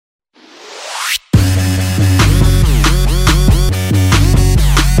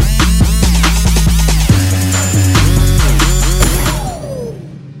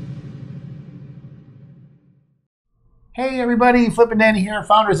Hey everybody, Flip and Danny here,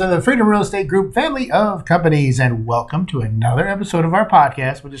 founders of the Freedom Real Estate Group family of companies, and welcome to another episode of our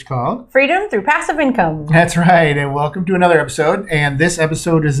podcast, which is called Freedom Through Passive Income. That's right, and welcome to another episode, and this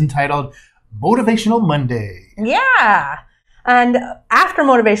episode is entitled Motivational Monday. Yeah. And after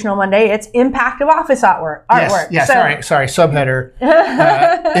Motivational Monday, it's Impact of Office Artwork. Yes, sorry, subheader,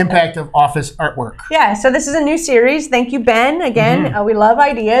 Impact of Office Artwork. Yeah, so this is a new series. Thank you, Ben. Again, we love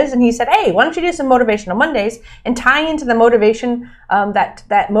ideas. And he said, hey, why don't you do some Motivational Mondays and tie into the motivation that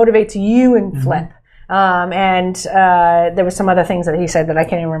motivates you and Flip. There was some other things that he said that I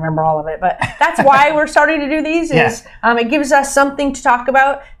can't even remember all of it, but that's why we're starting to do these. It gives us something to talk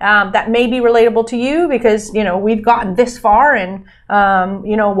about that may be relatable to you because, you know, we've gotten this far and,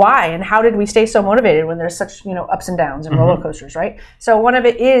 you know, why and how did we stay so motivated when there's such, you know, ups and downs and roller coasters, right? So one of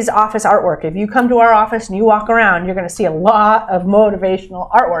it is office artwork. If you come to our office and you walk around, you're going to see a lot of motivational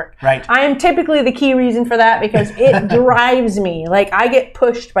artwork. Right. I am typically the key reason for that because it drives me. Like I get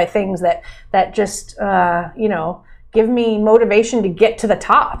pushed by things that just, you know, give me motivation to get to the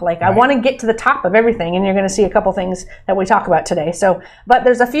top. Like I want to get to the top of everything. And you're going to see a couple things that we talk about today. So, but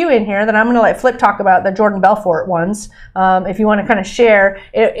there's a few in here that I'm going to let Flip talk about, the Jordan Belfort ones. If you want to kind of share,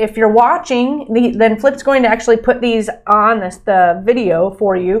 if you're watching, then Flip's going to actually put these on the video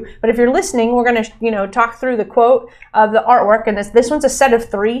for you. But if you're listening, we're going to, you know, talk through the quote of the artwork. And this one's a set of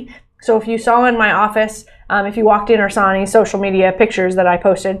 3. So if you saw in my office, if you walked in or saw any social media pictures that I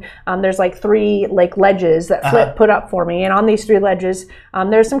posted, there's like 3 like ledges that Flip put up for me. And on these 3 ledges,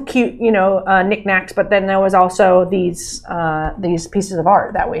 there's some cute, you know, knickknacks, but then there was also these pieces of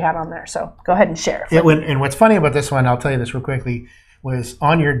art that we had on there. So go ahead and share. And what's funny about this one, I'll tell you this real quickly, was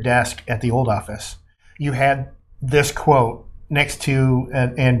on your desk at the old office, you had this quote next to,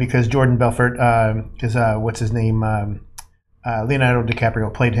 and because Jordan Belfort, what's his name? Leonardo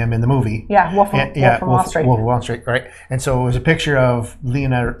DiCaprio played him in the movie. Yeah, Wolf of Wall Street. Wolf of Wall Street, right? And so it was a picture of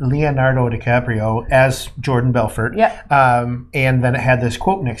Leonardo DiCaprio as Jordan Belfort. Yep. And then it had this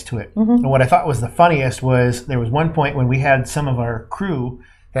quote next to it. And what I thought was the funniest was there was one point when we had some of our crew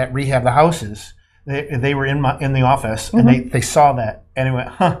that rehab the houses. They were in the office and they saw that and they went,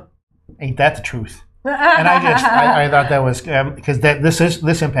 "Huh, ain't that the truth?" And I thought that was because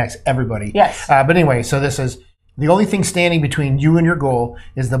this impacts everybody. Yes. But anyway, so this is. The only thing standing between you and your goal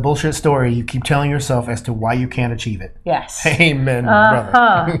is the bullshit story you keep telling yourself as to why you can't achieve it. Yes. Amen,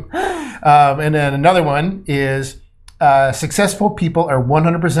 brother. And then another one is successful people are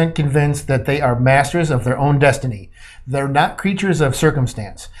 100% convinced that they are masters of their own destiny. They're not creatures of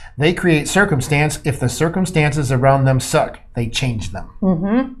circumstance. They create circumstance. If the circumstances around them suck, they change them.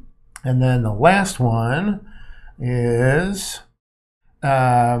 And then the last one is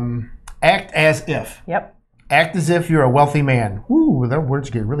act as if. Yep. Act as if you're a wealthy man. Ooh, their words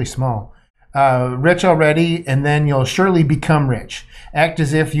get really small. Rich already, and then you'll surely become rich. Act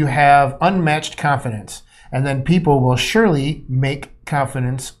as if you have unmatched confidence, and then people will surely make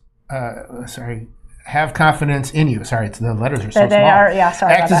confidence. Have confidence in you. Sorry, the letters are so small.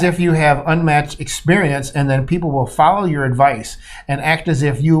 Act as if you have unmatched experience, and then people will follow your advice. And act as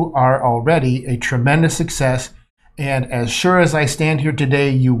if you are already a tremendous success. And as sure as I stand here today,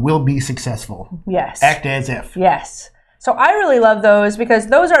 you will be successful. Yes. Act as if. Yes. So I really love those because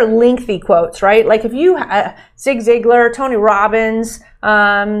those are lengthy quotes, right? Like if you Zig Ziglar, Tony Robbins,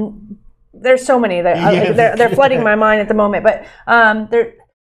 there's so many that they're flooding my mind at the moment, but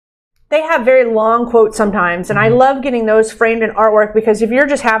they have very long quotes sometimes, and I love getting those framed in artwork because if you're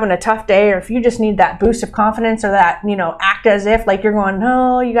just having a tough day or if you just need that boost of confidence or that, you know, act as if like you're going,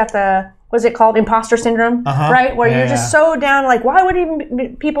 no, you got the what's it called? Imposter syndrome, right? Where you're just so down, like, why would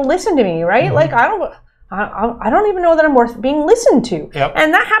even people listen to me, right? Like, I don't even know that I'm worth being listened to. Yep.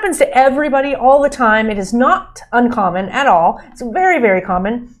 And that happens to everybody all the time. It is not uncommon at all. It's very, very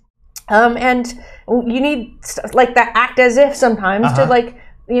common. And you need like that act as if sometimes to like,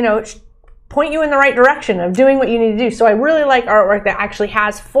 you know, point you in the right direction of doing what you need to do. So I really like artwork that actually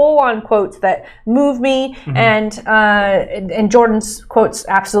has full-on quotes that move me, and Jordan's quotes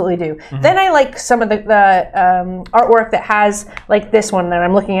absolutely do. Then I like some of the artwork that has like this one that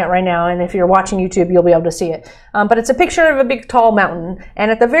I'm looking at right now, and if you're watching YouTube, you'll be able to see it. But it's a picture of a big, tall mountain,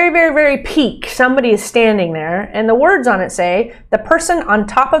 and at the very, very, very peak, somebody is standing there, and the words on it say, "The person on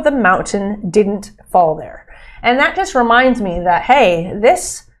top of the mountain didn't fall there." And that just reminds me that, hey,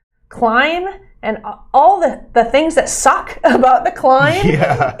 this climb and all the things that suck about the climb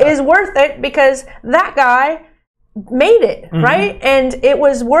is worth it because that guy made it, right? And it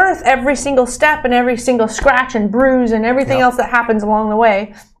was worth every single step and every single scratch and bruise and everything else that happens along the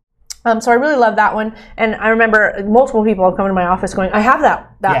way. So I really love that one. And I remember multiple people have come to my office going, I have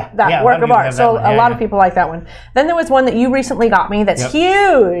that. that work of art. So a lot of people like that one. Then there was one that you recently got me that's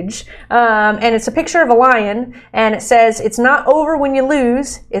huge. And it's a picture of a lion, and it says, "It's not over when you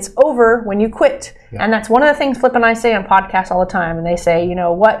lose, it's over when you quit." Yep. And that's one of the things Flip and I say on podcasts all the time. And they say, you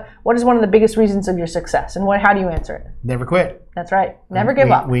know, what is one of the biggest reasons of your success? And how do you answer it? Never quit. That's right. Never give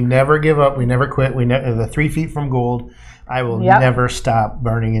up. We never give up. We never quit. The 3 feet from gold. I will never stop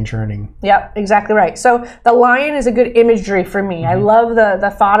burning and churning. Yep, exactly right. So the lion is a good imagery for me. I love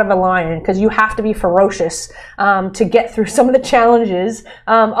the thought of a lion because you have to be ferocious to get through some of the challenges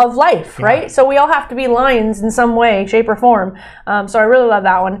of life, right? So we all have to be lions in some way, shape, or form. So I really love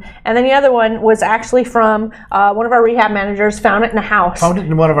that one. And then the other one was actually from one of our rehab managers, found it in a house. Found it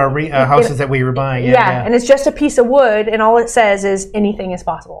in one of our houses that we were buying. Yeah, and it's just a piece of wood, and all it says is, anything is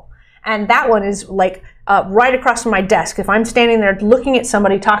possible. And that one is like right across from my desk. If I'm standing there looking at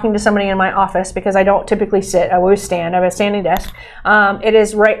somebody, talking to somebody in my office, because I don't typically sit, I always stand. I have a standing desk. It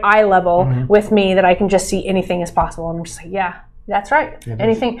is right eye level with me that I can just see anything is possible. And I'm just like, yeah, that's right.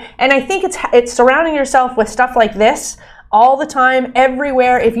 Anything. And I think it's surrounding yourself with stuff like this all the time,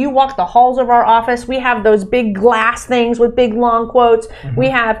 everywhere. If you walk the halls of our office, we have those big glass things with big long quotes. We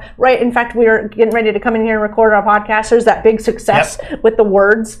have, in fact, we are getting ready to come in here and record our podcast. There's that big success with the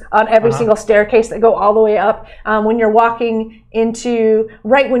words on every single staircase that go all the way up. When you're walking into,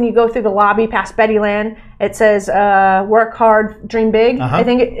 when you go through the lobby past Bettyland, it says, work hard, dream big. I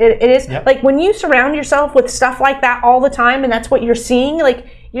think it is. Like when you surround yourself with stuff like that all the time, and that's what you're seeing, like,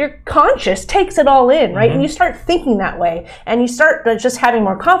 your conscious takes it all in, right? And you start thinking that way, and you start just having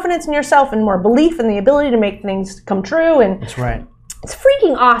more confidence in yourself and more belief in the ability to make things come true. And that's right. It's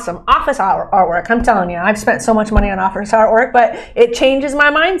freaking awesome. Office artwork. I'm telling you, I've spent so much money on office artwork, but it changes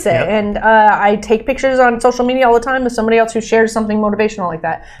my mindset. And I take pictures on social media all the time with somebody else who shares something motivational like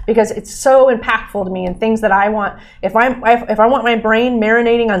that, because it's so impactful to me and things that I want. If I want my brain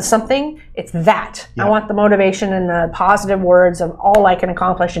marinating on something, it's that. I want the motivation and the positive words of all I can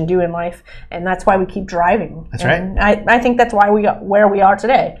accomplish and do in life, and that's why we keep driving. That's and right. I think that's why we got where we are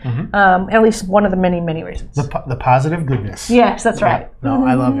today. At least one of the many, many reasons. The positive goodness. Yes, that's right. No,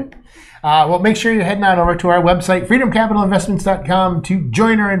 I love it. Well, make sure you're heading on over to our website, freedomcapitalinvestments.com, to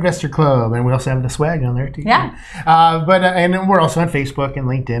join our investor club. And we also have the swag on there, too. Yeah. And we're also on Facebook and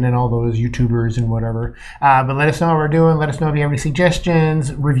LinkedIn and all those YouTubers and whatever. But let us know what we're doing. Let us know if you have any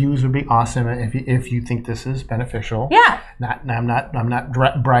suggestions. Reviews would be awesome if you think this is beneficial. Yeah. I'm not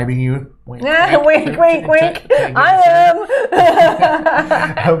bribing you. Wink, wink, wink. I am.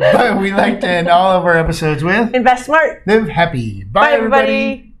 But we like to end all of our episodes with invest smart, live happy. Bye,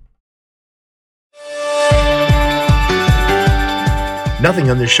 everybody. Nothing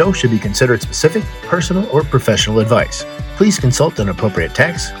on this show should be considered specific, personal, or professional advice. Please consult an appropriate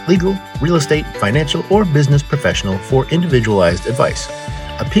tax, legal, real estate, financial, or business professional for individualized advice.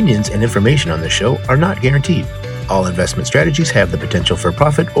 Opinions and information on this show are not guaranteed. All investment strategies have the potential for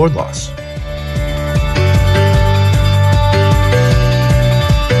profit or loss.